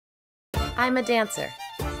I'm a dancer,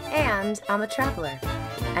 and I'm a traveler,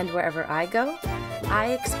 and wherever I go,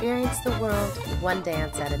 I experience the world one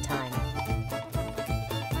dance at a time.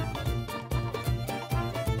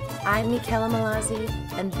 I'm Mickela Mallozzi,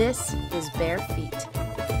 and this is Bare Feet.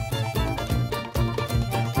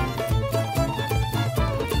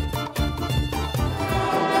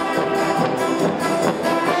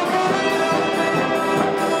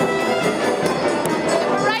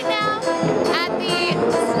 Right now at the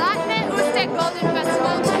Zlatne Uste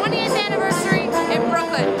Festival 20th anniversary in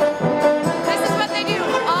Brooklyn. This is what they do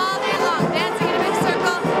all day long, dancing in a big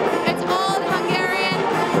circle. It's old Hungarian,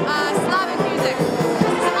 Slavic music.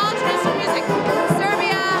 This is all traditional music.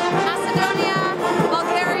 Serbia, Macedonia,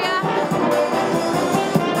 Bulgaria.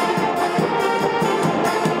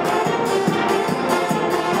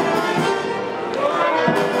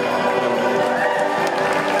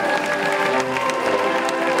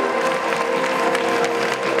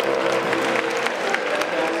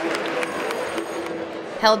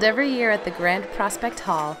 Held every year at the Grand Prospect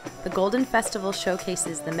Hall, the Golden Festival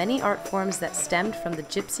showcases the many art forms that stemmed from the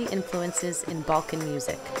gypsy influences in Balkan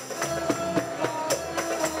music.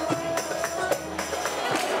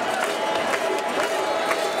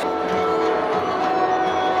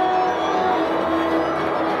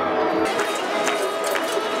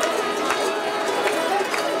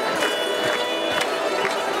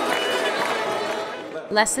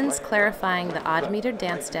 Lessons clarifying the odd-metered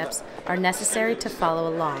dance steps are necessary to follow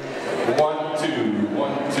along. 1, 2,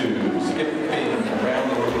 1, 2. Skip the pin around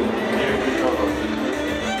the room. Here we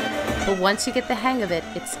go. But once you get the hang of it,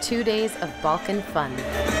 it's 2 days of Balkan fun. I'm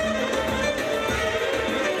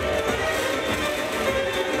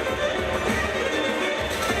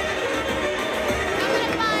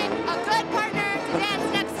gonna find a good partner to dance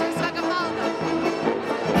next to so I can follow them.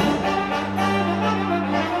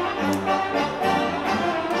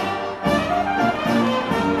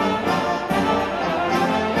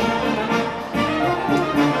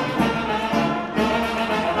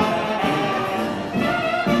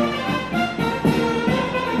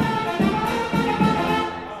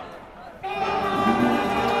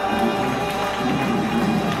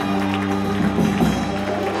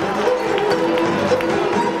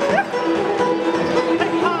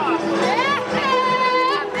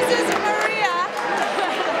 This is Maria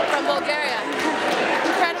from Bulgaria.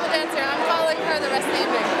 Incredible dancer. I'm following her the rest of the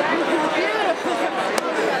evening. Beautiful.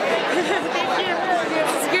 Thank you.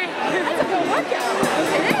 This is great. That's a good workout.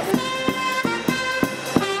 It is.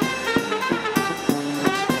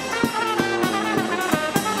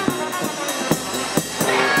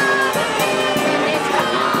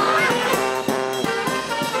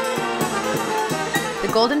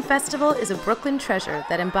 The Golden Festival is a Brooklyn treasure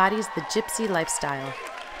that embodies the gypsy lifestyle.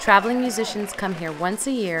 Traveling musicians come here once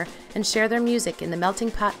a year and share their music in the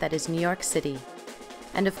melting pot that is New York City.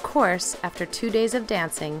 And of course, after 2 days of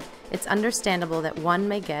dancing, it's understandable that one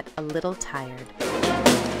may get a little tired.